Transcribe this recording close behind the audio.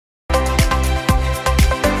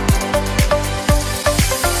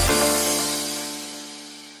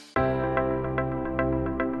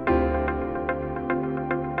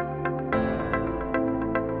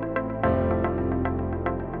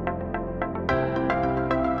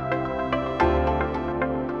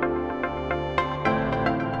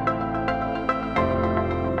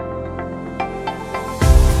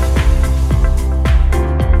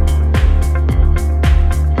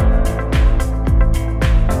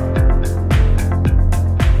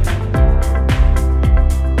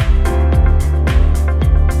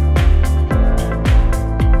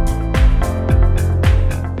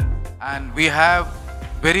we have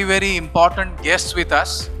very, very important guests with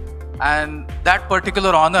us, and that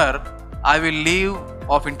particular honor I will leave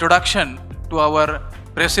of introduction to our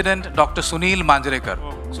President Dr. Sunil Manjrekar.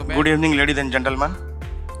 So good evening, ladies and gentlemen.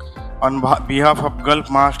 On behalf of Gulf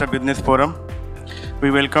Master Business Forum, we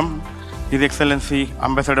welcome His Excellency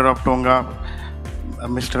Ambassador of Tonga,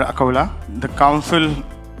 Mr. Akaula, the Council,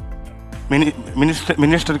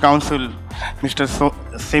 Minister Council, Mr.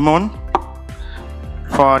 Simon,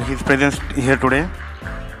 for his presence here today.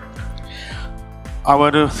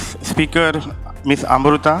 Our speaker, Ms.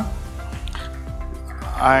 Amruta,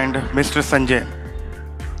 and Mr. Sanjay.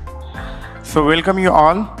 So welcome you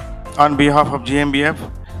all on behalf of GMBF.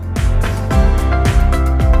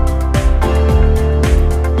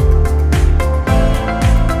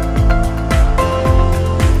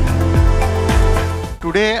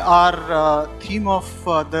 Today our theme of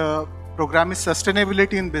the program is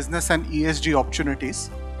Sustainability in Business and ESG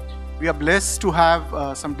Opportunities. We are blessed to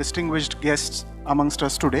have some distinguished guests amongst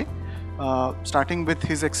us today, starting with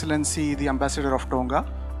His Excellency the Ambassador of Tonga.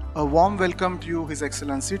 A warm welcome to you, His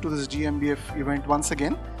Excellency, to this GMBF event once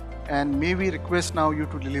again, and may we request now you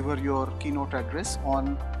to deliver your keynote address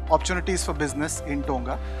on opportunities for business in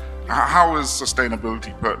Tonga. How is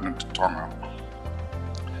sustainability pertinent to Tonga?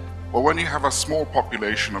 Well, when you have a small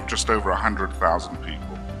population of just over 100,000 people,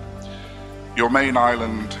 your main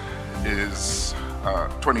island is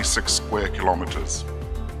 26 square kilometers,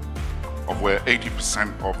 of where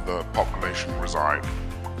 80% of the population reside.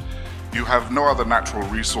 You have no other natural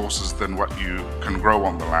resources than what you can grow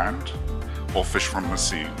on the land or fish from the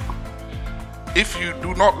sea. If you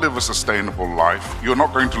do not live a sustainable life, you're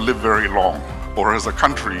not going to live very long, or as a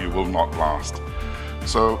country you will not last.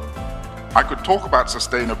 So I could talk about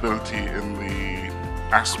sustainability in the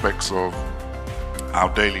aspects of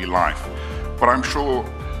our daily life, but I'm sure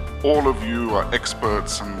all of you are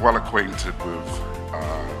experts and well acquainted with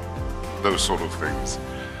those sort of things.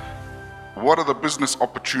 What are the business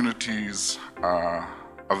opportunities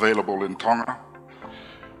available in Tonga?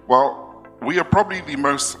 Well, we are probably the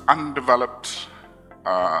most undeveloped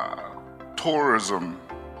tourism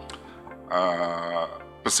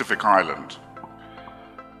Pacific island.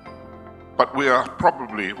 But we are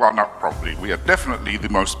probably, well, not probably, we are definitely the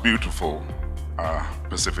most beautiful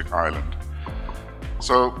Pacific island.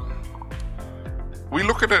 So we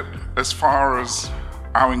look at it as far as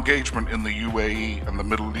our engagement in the UAE and the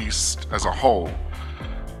Middle East as a whole,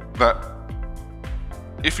 that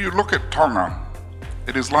if you look at Tonga,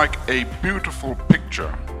 it is like a beautiful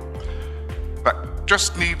picture that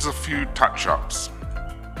just needs a few touch-ups.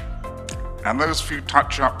 And those few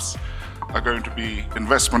touch-ups are going to be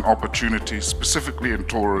investment opportunities, specifically in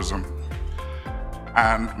tourism,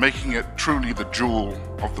 and making it truly the jewel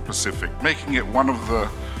of the Pacific, making it one of the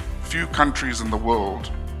few countries in the world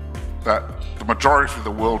that the majority of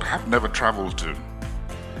the world have never traveled to.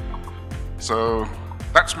 So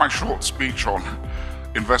that's my short speech on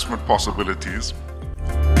investment possibilities.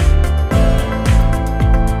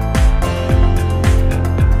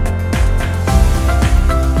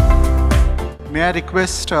 May I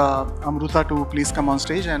request Amruta to please come on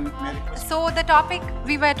stage, and may I request... So the topic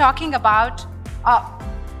we were talking about,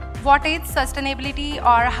 what is sustainability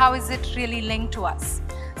or how is it really linked to us?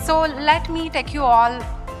 So let me take you all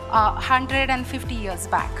 150 years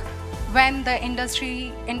back when the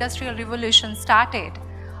industrial revolution started.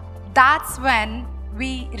 That's when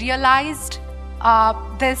we realized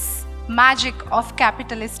this magic of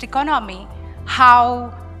capitalist economy,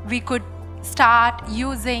 how we could start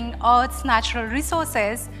using Earth's natural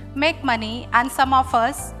resources, make money, and some of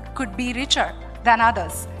us could be richer than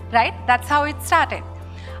others, right? That's how it started.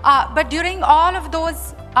 But during all of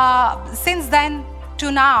those, since then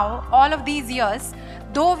to now, all of these years,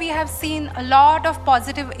 though we have seen a lot of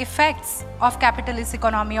positive effects of capitalist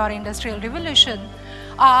economy or industrial revolution,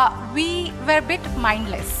 we were a bit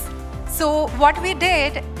mindless. So what we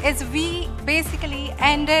did is we basically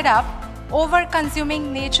ended up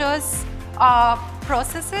over-consuming nature's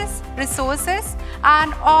processes, resources,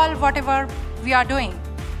 and all whatever we are doing.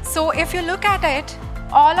 So if you look at it,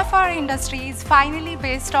 all of our industry is finally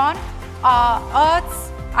based on Earth's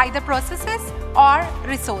either processes or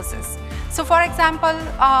resources. So for example,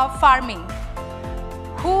 farming.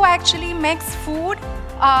 Who actually makes food?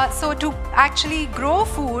 So to actually grow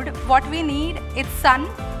food, what we need is sun,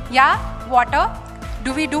 yeah, water.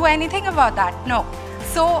 Do we do anything about that? No.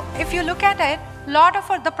 So if you look at it, lot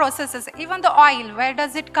of the processes, even the oil, where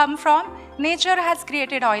does it come from? Nature has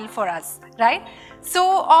created oil for us, right? So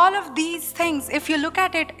all of these things, if you look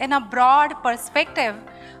at it in a broad perspective,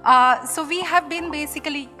 so we have been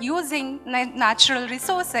basically using natural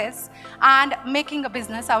resources and making a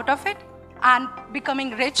business out of it. and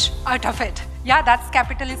becoming rich out of it. Yeah, that's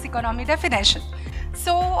capitalist economy definition.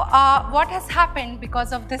 So what has happened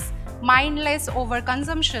because of this mindless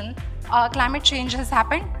overconsumption, climate change has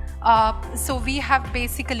happened. So we have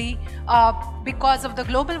basically, because of the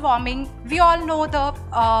global warming, we all know the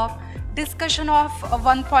discussion of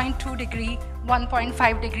 1.2 degree,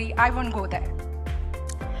 1.5 degree, I won't go there.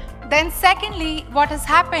 Then secondly, what has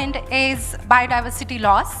happened is biodiversity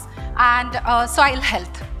loss and soil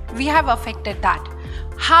health. We have affected that.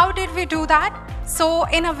 How did we do that? So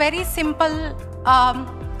in a very simple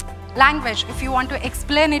language, if you want to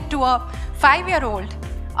explain it to a 5-year-old,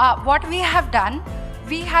 what we have done,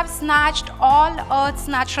 we have snatched all Earth's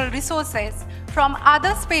natural resources from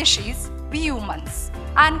other species, we humans,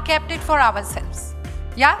 and kept it for ourselves.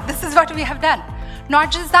 Yeah, this is what we have done.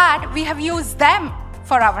 Not just that, we have used them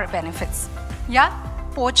for our benefits. Yeah,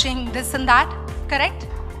 poaching, this and that, correct?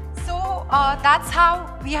 So that's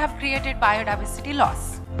how we have created biodiversity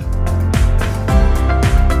loss.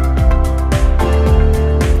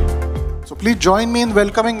 So please join me in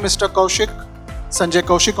welcoming Mr. Sanjay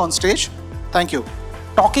Kaushik on stage. Thank you.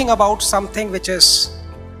 Talking about something which is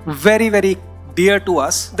very, very dear to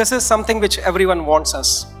us. This is something which everyone wants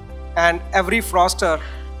us. And every fraudster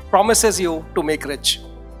promises you to make rich.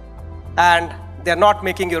 And they're not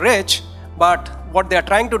making you rich, but what they're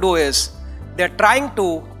trying to do is, they're trying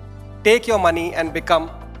to take your money and become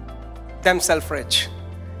themselves rich.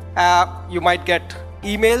 You might get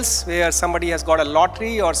emails where somebody has got a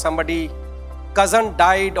lottery, or somebody cousin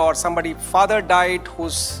died, or somebody father died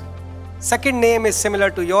whose second name is similar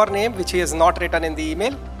to your name, which he has not written in the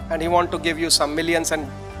email, and he wants to give you some millions and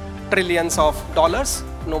trillions of dollars.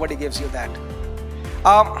 Nobody gives you that.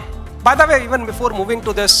 By the way, even before moving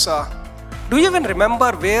to this, do you even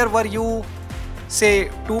remember where were you, say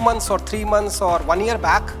 2 months or 3 months or 1 year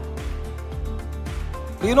back?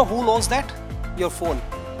 Do you know who knows that? Your phone.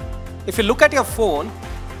 If you look at your phone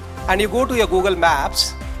and you go to your Google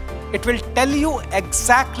Maps, it will tell you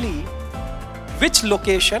exactly which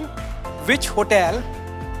location, which hotel,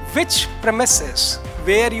 which premises,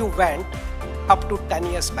 where you went up to 10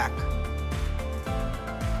 years back.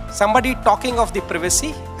 Somebody talking of the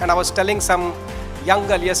privacy, and I was telling some young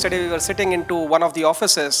girl yesterday, we were sitting into one of the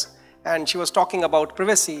offices and she was talking about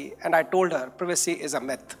privacy, and I told her privacy is a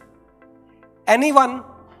myth. Anyone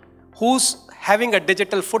who's having a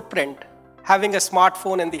digital footprint, having a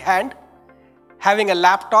smartphone in the hand, having a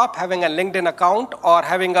laptop, having a LinkedIn account, or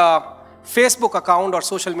having a Facebook account or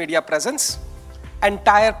social media presence,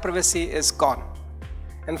 entire privacy is gone.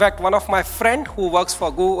 In fact, one of my friend who works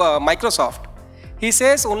for Microsoft, he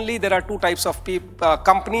says only there are two types of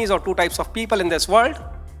companies or two types of people in this world.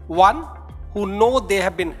 One, who know they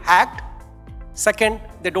have been hacked. Second,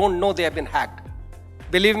 they don't know they have been hacked.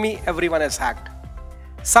 Believe me, everyone is hacked.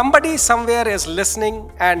 Somebody somewhere is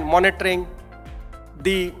listening and monitoring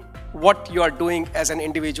what you are doing as an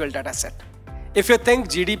individual data set. If you think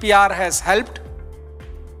GDPR has helped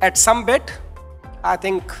at some bit, I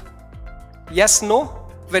think yes, no,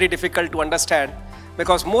 very difficult to understand,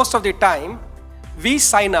 because most of the time we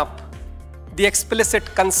sign up the explicit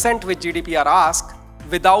consent which GDPR asks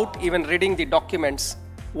without even reading the documents,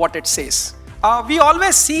 what it says. We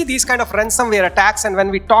always see these kind of ransomware attacks, and when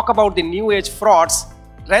we talk about the new age frauds,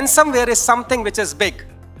 ransomware is something which is big.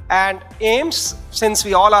 And AIMS, since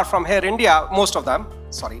we all are from here, India, most of them,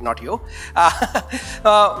 sorry, not you,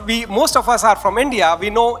 most of us are from India, we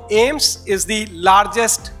know AIMS is the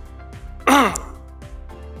largest,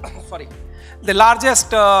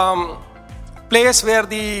 place where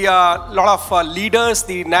the lot of leaders,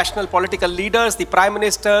 the national political leaders, the prime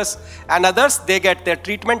ministers and others, they get their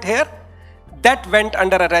treatment here. That went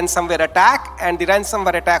under a ransomware attack, and the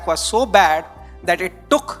ransomware attack was so bad that it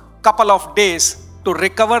took a couple of days to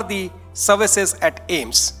recover the services at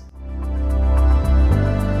AIMS.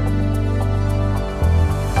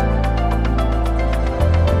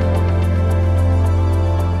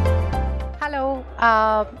 Hello,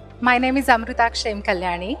 my name is Amrutakshi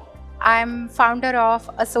Kalyani. I'm founder of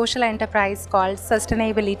a social enterprise called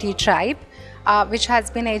Sustainability Tribe, which has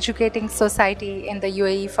been educating society in the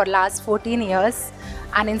UAE for last 14 years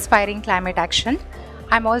and inspiring climate action.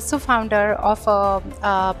 I'm also founder of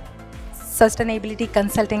a sustainability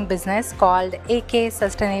consulting business called AK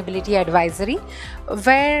Sustainability Advisory,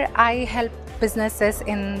 where I help businesses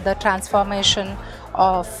in the transformation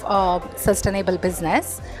of sustainable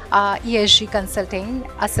business, ESG consulting,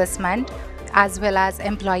 assessment, as well as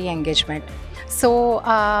employee engagement. So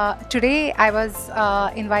today I was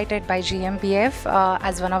invited by GMBF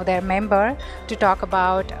as one of their member to talk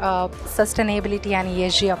about sustainability and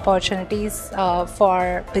ESG opportunities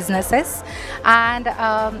for businesses, and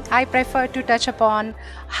I prefer to touch upon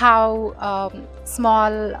how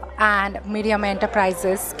small and medium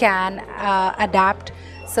enterprises can adapt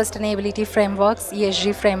sustainability frameworks,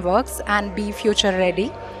 ESG frameworks, and be future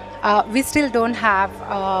ready. We still don't have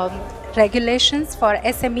regulations for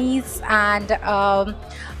SMEs and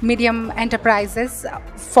medium enterprises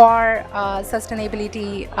for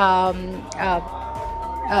sustainability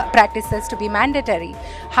practices to be mandatory.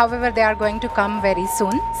 However, they are going to come very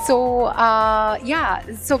soon. So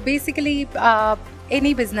so basically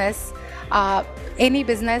any business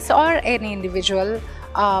or any individual,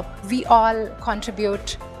 we all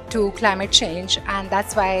contribute to climate change, and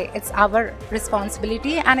that's why it's our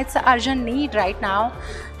responsibility and it's an urgent need right now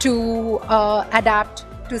to adapt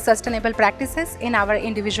to sustainable practices in our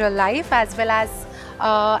individual life as well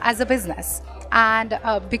as a business. And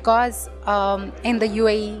because in the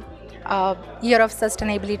UAE Year of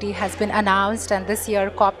Sustainability has been announced, and this year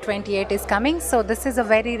COP28 is coming, so this is a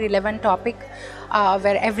very relevant topic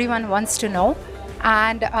where everyone wants to know.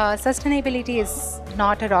 And sustainability is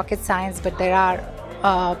not a rocket science, but there are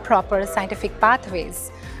proper scientific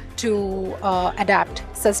pathways to adapt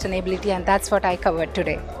sustainability, and that's what I covered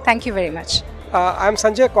today. Thank you very much. I'm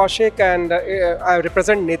Sanjay Kaushik, and I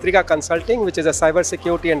represent Netrika Consulting, which is a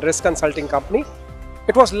cybersecurity and risk consulting company.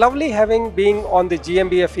 It was lovely being on the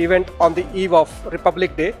GMBF event on the eve of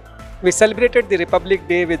Republic Day. We celebrated the Republic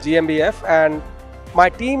Day with GMBF, and my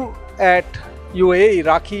team at UAE,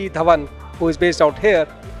 Rakhi Dhawan, who is based out here,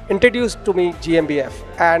 introduced to me GMBF.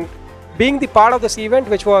 And being the part of this event,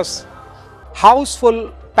 which was house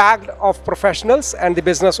full, packed of professionals and the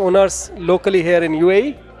business owners locally here in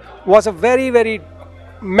UAE, was a very, very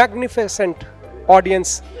magnificent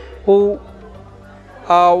audience who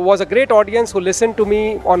was a great audience who listened to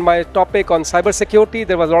me on my topic on cybersecurity.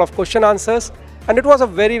 There was a lot of question answers, and it was a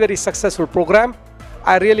very, very successful program.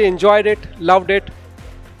 I really enjoyed it, loved it.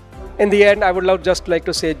 In the end, I would just like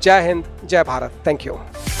to say Jai Hind, Jai Bharat. Thank you.